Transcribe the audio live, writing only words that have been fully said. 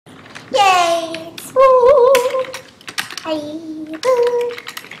Yay! Woo! Hi.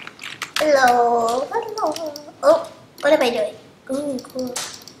 Hello. Hello. Oh, what am I doing? Ooh, cool.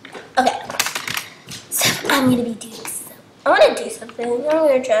 Okay. So I'm gonna be doing some. I want to do something. I'm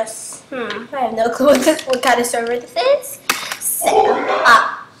gonna just. I have no clue what kind of server this is. So,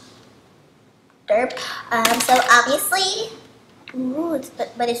 derp. So obviously,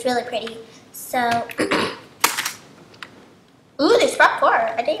 but it's really pretty. So, ooh, there's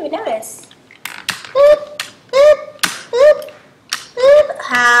parkour. I didn't even notice. Boop, boop, boop, boop.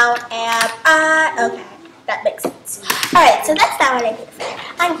 How am I? Okay, that makes sense. All right, so that's not what I did.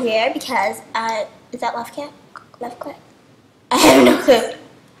 I'm here because is that left click? Left click? I have no clue.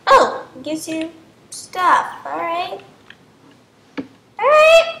 Oh, it gives you stuff. All right. All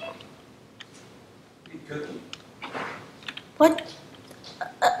right. What?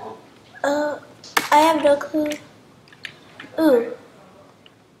 I have no clue. Ooh.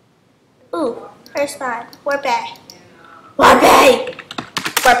 Ooh. First one. Warpay. Warpay.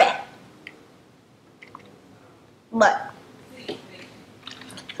 Warpay. What?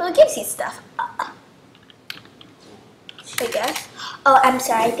 So it gives you stuff. Should I guess? Oh, I'm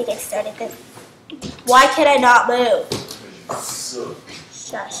sorry. I think I started this. Why can I not move?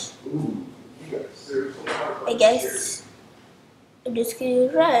 Shush. I guess I'm just gonna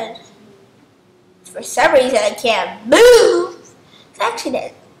run. For some reason, I can't move. So I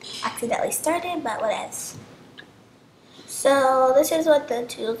accidentally started, but what else? So this is what the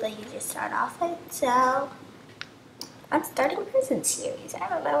tools that you just start off with. So I'm starting Prison Series. I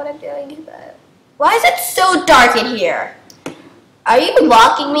don't know what I'm doing, but why is it so dark in here? Are you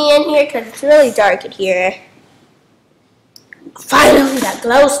locking me in here? Because it's really dark in here. Finally, that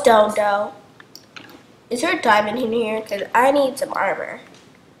glowstone, though. Is there a diamond in here? Because I need some armor.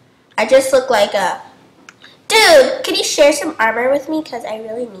 I just look like a... Dude, can you share some armor with me? Because I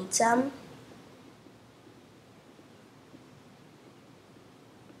really need some.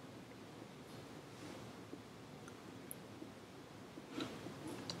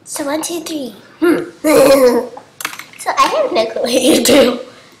 So 1, 2, 3. So I have no clue what you do.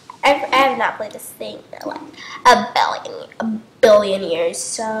 I have not played this thing in like a billion years.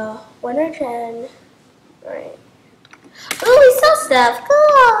 So 110. Alright. Ooh, we sell stuff.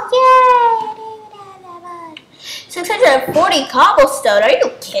 Cool. Yay. 640 cobblestone. Are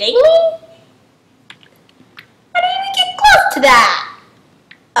you kidding me? How do you even get close to that?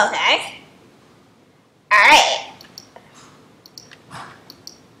 Okay. Alright.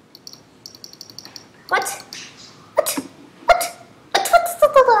 What?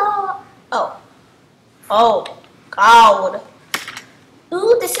 Oh. Oh. God.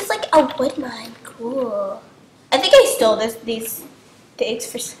 Ooh, this is like a wood mine. Cool. I think I stole these things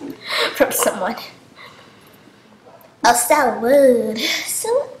from someone. I'll sell wood.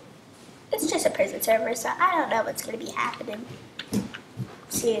 So it's just a prison server, so I don't know what's gonna be happening.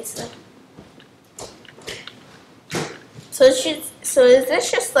 Seriously. So is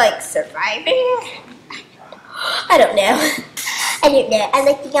this just like surviving? I don't know. I don't know. I'm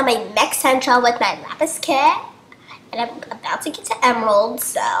looking at my mech central with my lapis kit, and I'm about to get to emerald,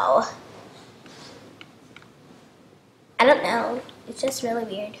 so I don't know. It's just really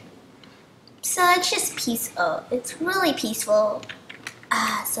weird. So it's just peaceful. It's really peaceful.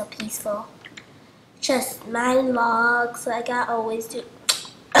 Ah, so peaceful. Just mining logs like I always do.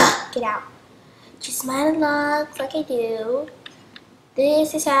 Get out. Just mining logs like I do.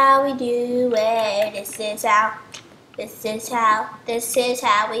 This is how we do it. This is how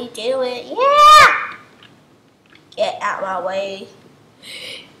we do it. Yeah! Get out my way.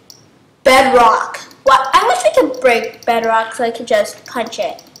 Bedrock. What? I wish I could break bedrock so I could just punch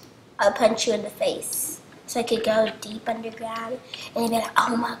it. I'll punch you in the face. So I could go deep underground and be like,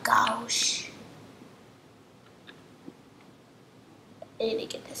 oh my gosh. I need to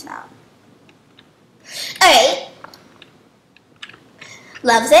get this out. Alright.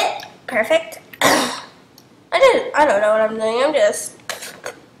 Loves it. Perfect. I don't know what I'm doing. I'm just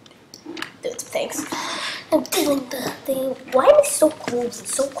doing some things. I'm doing the thing. Why am I so cold?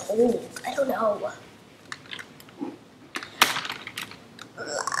 It's so cold. I don't know.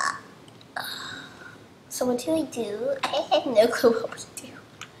 So what do I do? I have no clue what to do.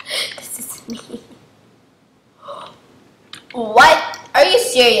 This is me. What? Are you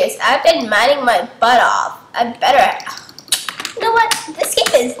serious? I've been mining my butt off. I better... You know what? This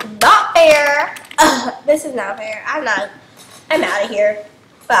game is not fair. This is not fair. I'm out of here.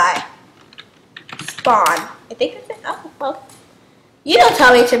 Bye. Spawn. I think that's it. Oh, well. You don't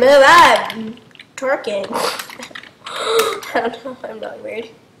tell me to move. I'm twerking. I don't know. I'm not weird.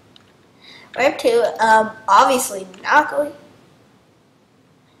 Ramp 2, obviously not going.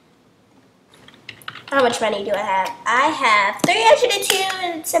 How much money do I have? I have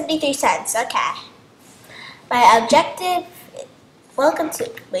 302.73 cents. Okay. My objective. Welcome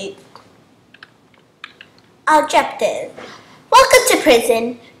to. Wait. Objective. Welcome to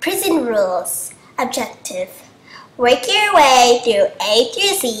prison. Prison rules. Objective. Work your way through A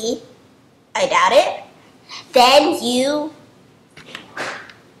through Z. I doubt it. Then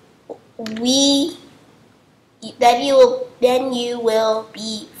you will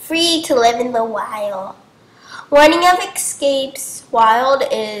be free to live in the wild. Warning of escapes. Wild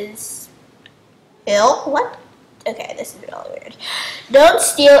is ill. What? Okay, this is really weird. Don't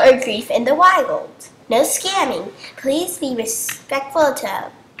steal or grief in the wild. No scamming. Please be respectful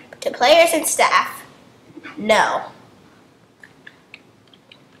to players and staff. No.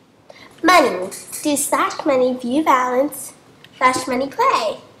 Money. Do slash money view balance slash money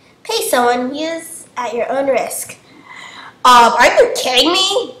play. Pay someone, use at your own risk. Are you kidding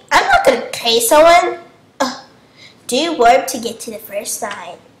me? I'm not gonna pay someone. Do warp to get to the first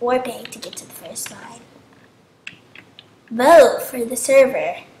line. Warp A to get to the first line. Vote for the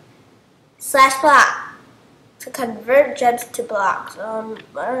server. Slash block to convert gems to blocks.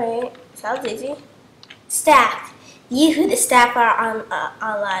 Alright. Sounds easy. Staff. You who the staff are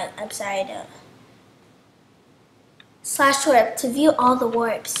online. I'm sorry, no. Slash warp to view all the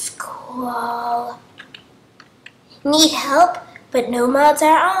warps. Cool. Need help, but no mods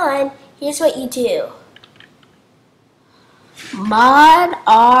are on. Here's what you do. Mod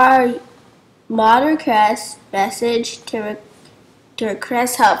request message to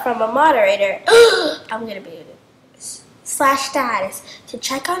request help from a moderator. I'm gonna be this. Slash status to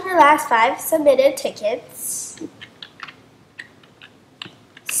check on your last 5 submitted tickets.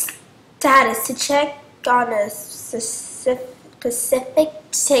 Status to check on a specific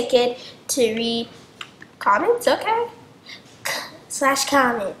ticket to read comments. Okay. Slash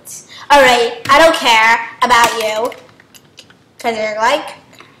comments. Alright, I don't care about you. Because you're like,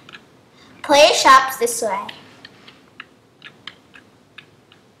 player shops this way.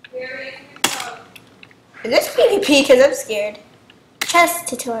 Is this PvP? Because I'm scared. Chess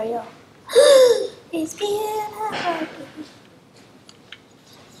tutorial. It's beautiful.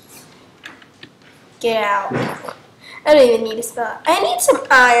 Get out. I don't even need a spell. I need some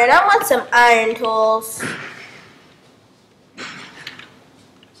iron. I want some iron tools.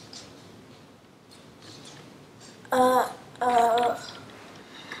 I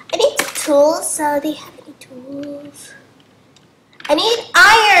need tools, so they have any tools? I need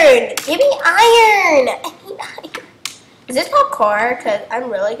iron! Give me iron! I need iron. Is this parkour? Because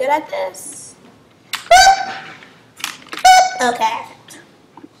I'm really good at this. Okay.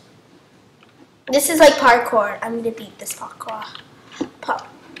 This is like parkour. I'm gonna beat this parkour.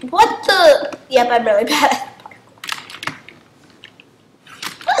 What the? Yep, I'm really bad at parkour.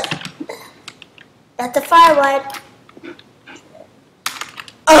 Not the fire one.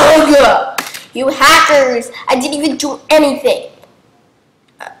 Oh god! You hackers! I didn't even do anything.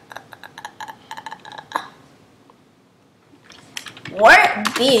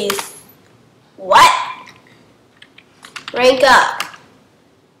 What beast? What? Rank up.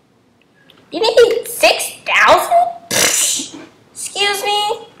 You need 6,000? Excuse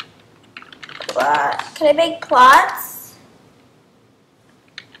me? What? Can I make plots?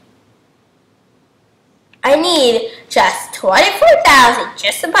 I need just 24,000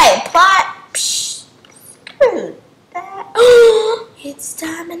 just to buy a plot. Psh, screw that. It's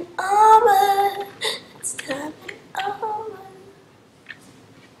diamond over. It's diamond over.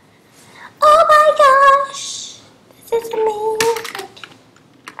 Oh my gosh. This is amazing.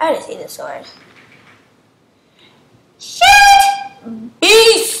 I want to see the sword. Shit!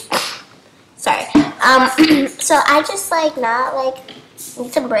 Beast! Sorry. So I just need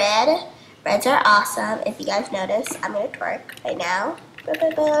some bread. Breads are awesome. If you guys notice, I'm gonna twerk right now.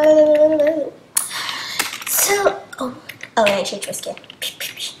 So, oh, and I changed my skin.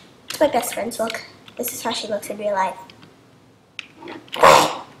 It's my best friend's look. This is how she looks in real life.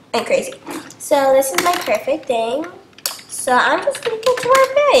 I'm crazy. So this is my perfect thing. So I'm just gonna get to my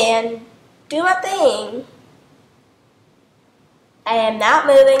day and do my thing. I am not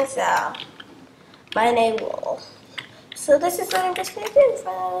moving, so my name will. So this is what I'm just gonna do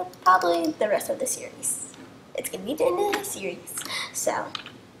for probably the rest of the series. It's gonna be the end of the series. So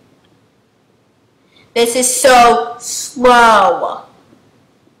this is so slow.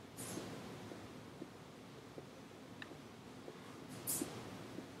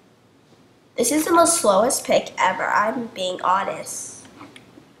 This is the most slowest pick ever. I'm being honest.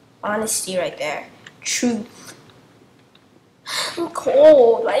 Honesty right there. Truth. I'm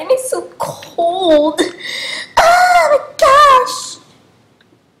cold. Why am I so cold? Oh my gosh.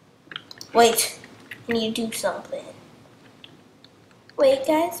 Wait. I need to do something. Wait,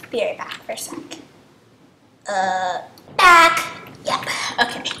 guys, be right back for a sec. Back. Yep.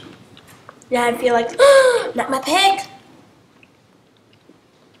 Okay. Now I feel like, not my pig.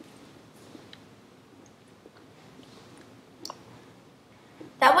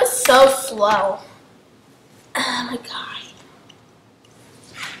 That was so slow. Oh my god.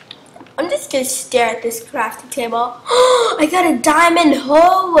 I'm just gonna stare at this crafting table. I got a diamond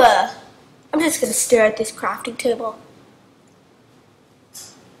hoe. I'm just gonna stare at this crafting table.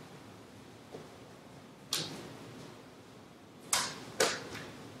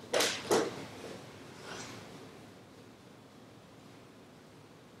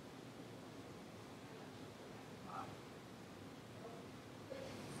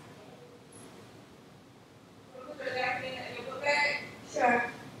 Sure.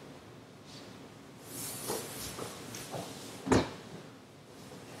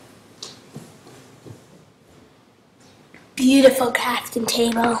 Beautiful crafting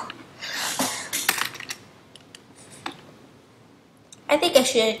table. I think I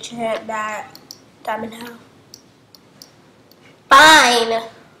should enchant that diamond hoe. Fine.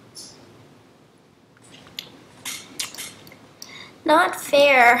 Not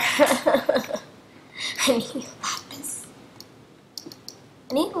fair. I need lapis.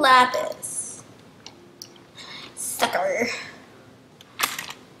 I need lapis. Sucker.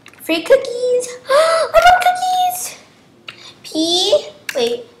 Free cookies. I want cookies. P.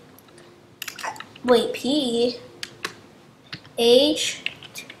 Wait. P. H.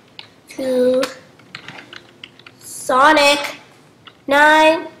 2. Sonic.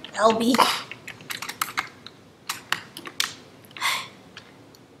 9. LB.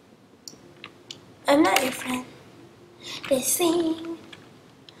 I'm not your friend. This thing.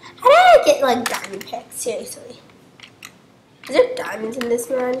 How did I get like diamond picks? Seriously. Is there diamonds in this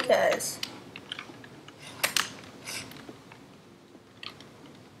one? Cause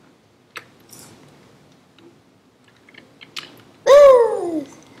woo!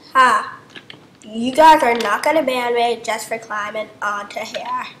 Ha! You guys are not gonna ban me just for climbing onto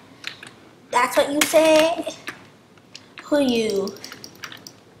here. That's what you say? Who you?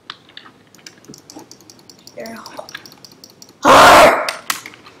 You're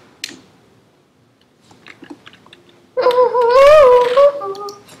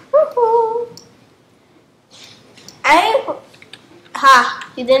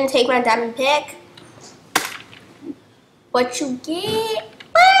you didn't take my diamond pick? What you get?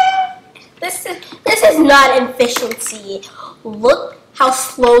 This is not efficiency. Look how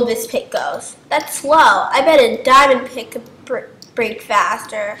slow this pick goes. That's slow. I bet a diamond pick could break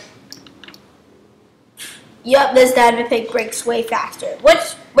faster. Yup, this diamond pick breaks way faster.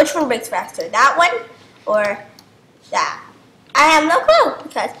 Which one breaks faster? That one or that? I have no clue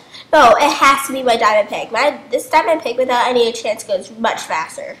because no, it has to be my diamond pick. This diamond pick without any chance goes much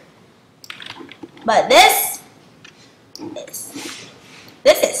faster. But this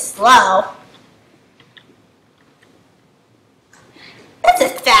is slow. This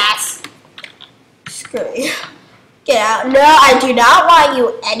is fast. Screw you. Get out. No, I do not want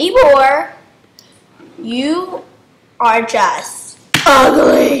you anymore. You are just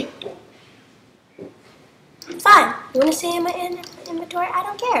ugly. Fine. You want to stay in my inventory? I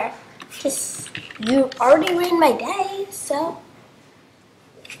don't care. Just, you already ruined my day, so.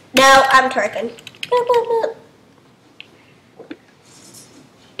 No, I'm twerking.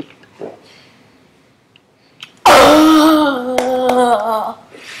 Oh.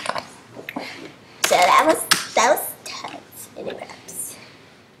 So that was tough. Anyways.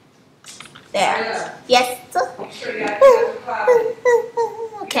 There. Yes.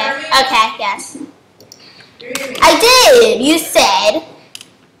 Okay. Yes. I did. You said.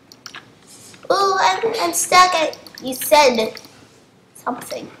 Oh, I'm stuck. You said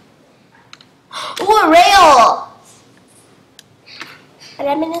something. Ooh, a rail. And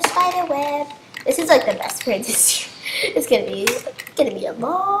I'm in a spider web. This is like the best princess. It's gonna be a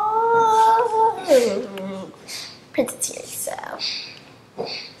long princess series, so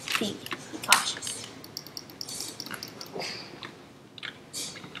be cautious.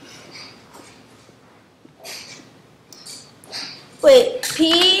 Wait,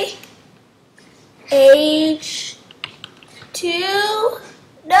 PH2?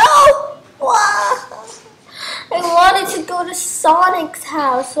 No! Wow. I wanted to go to Sonic's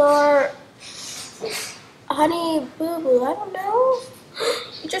house or Honey Boo Boo. I don't know.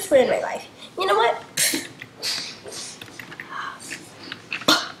 You just ruined my life. You know what?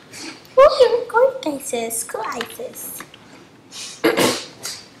 Go ISIS. Go ISIS.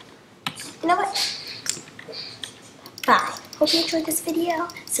 You know what? Bye. Hope you enjoyed this video.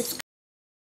 Subscribe.